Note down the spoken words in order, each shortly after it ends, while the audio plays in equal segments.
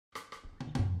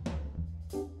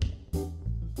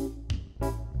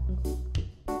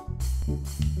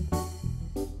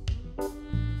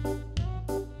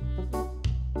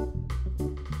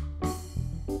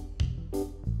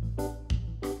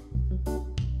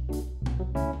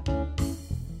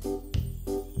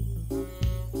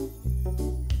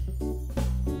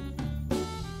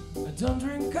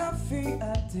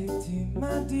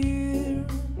my dear.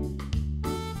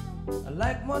 I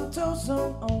like one toes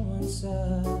on one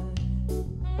side,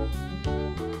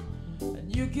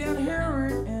 and you can hear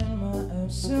it in my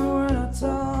accent when I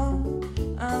talk.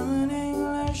 I'm an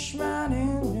Englishman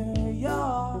in New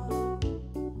York.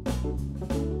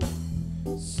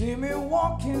 See me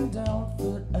walking down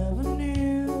Fifth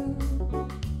Avenue,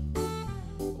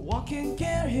 walking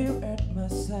can hear at my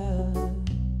side.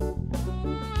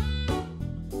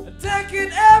 I take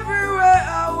it everywhere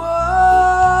I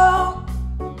walk.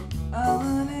 I'm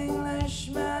an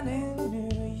Englishman in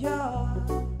New York.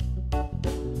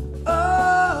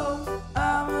 Oh,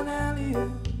 I'm an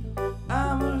alien.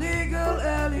 I'm a legal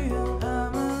alien.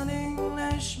 I'm an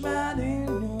Englishman in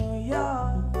New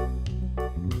York.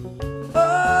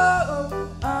 Oh,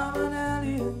 I'm an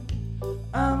alien.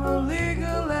 I'm a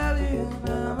legal alien.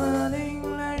 I'm an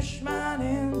Englishman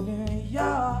in New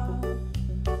York.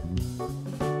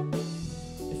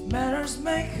 If manners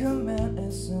make a man,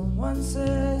 as someone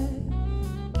said,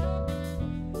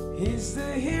 he's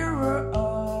the hero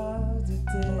of the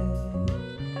day.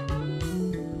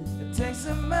 It takes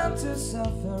a man to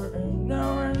suffer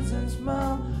ignorance and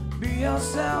smile. Be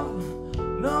yourself,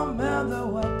 no matter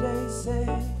what they say.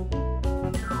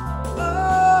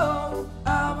 Oh,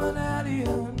 I'm an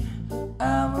alien.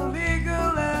 I'm a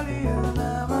legal alien.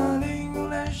 I'm an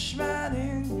Englishman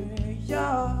in New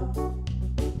York.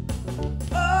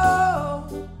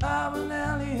 Oh, I'm an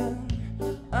alien.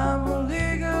 I'm a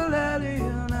legal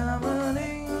alien. I'm an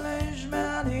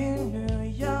Englishman in New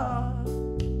York.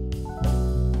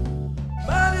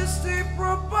 Modesty,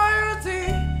 propriety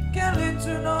can lead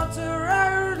to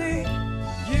notoriety.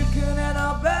 You can end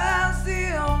up as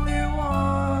the only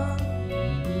one.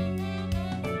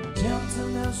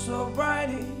 Gentleness,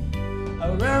 sobriety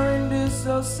are rare in this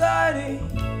society,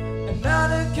 and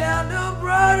not a candle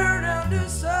brighter than the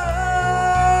sun.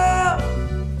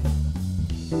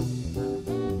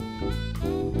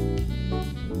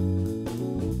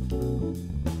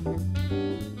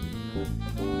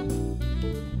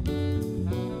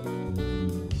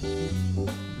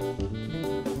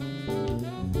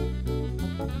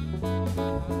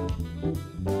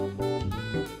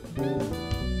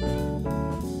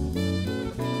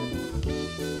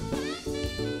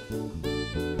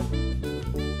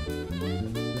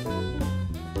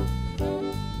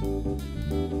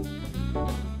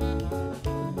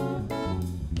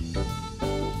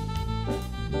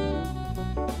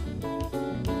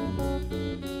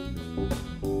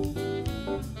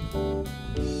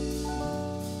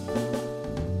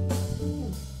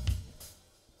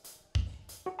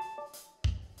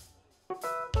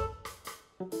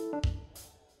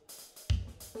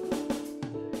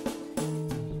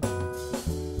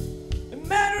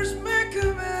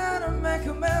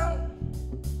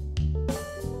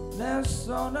 There's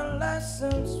on a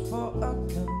license for a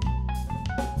gun.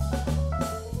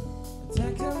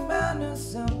 Take a man and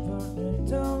separate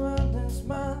the world and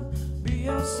smile. Be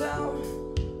yourself,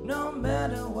 no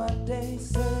matter what they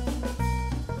say.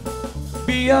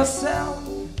 Be yourself,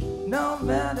 no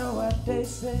matter what they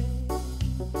say.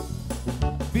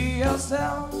 Be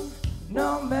yourself,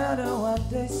 no matter what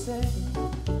they say.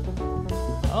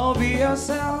 Oh, be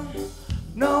yourself,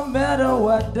 no matter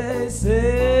what they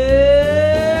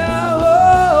say.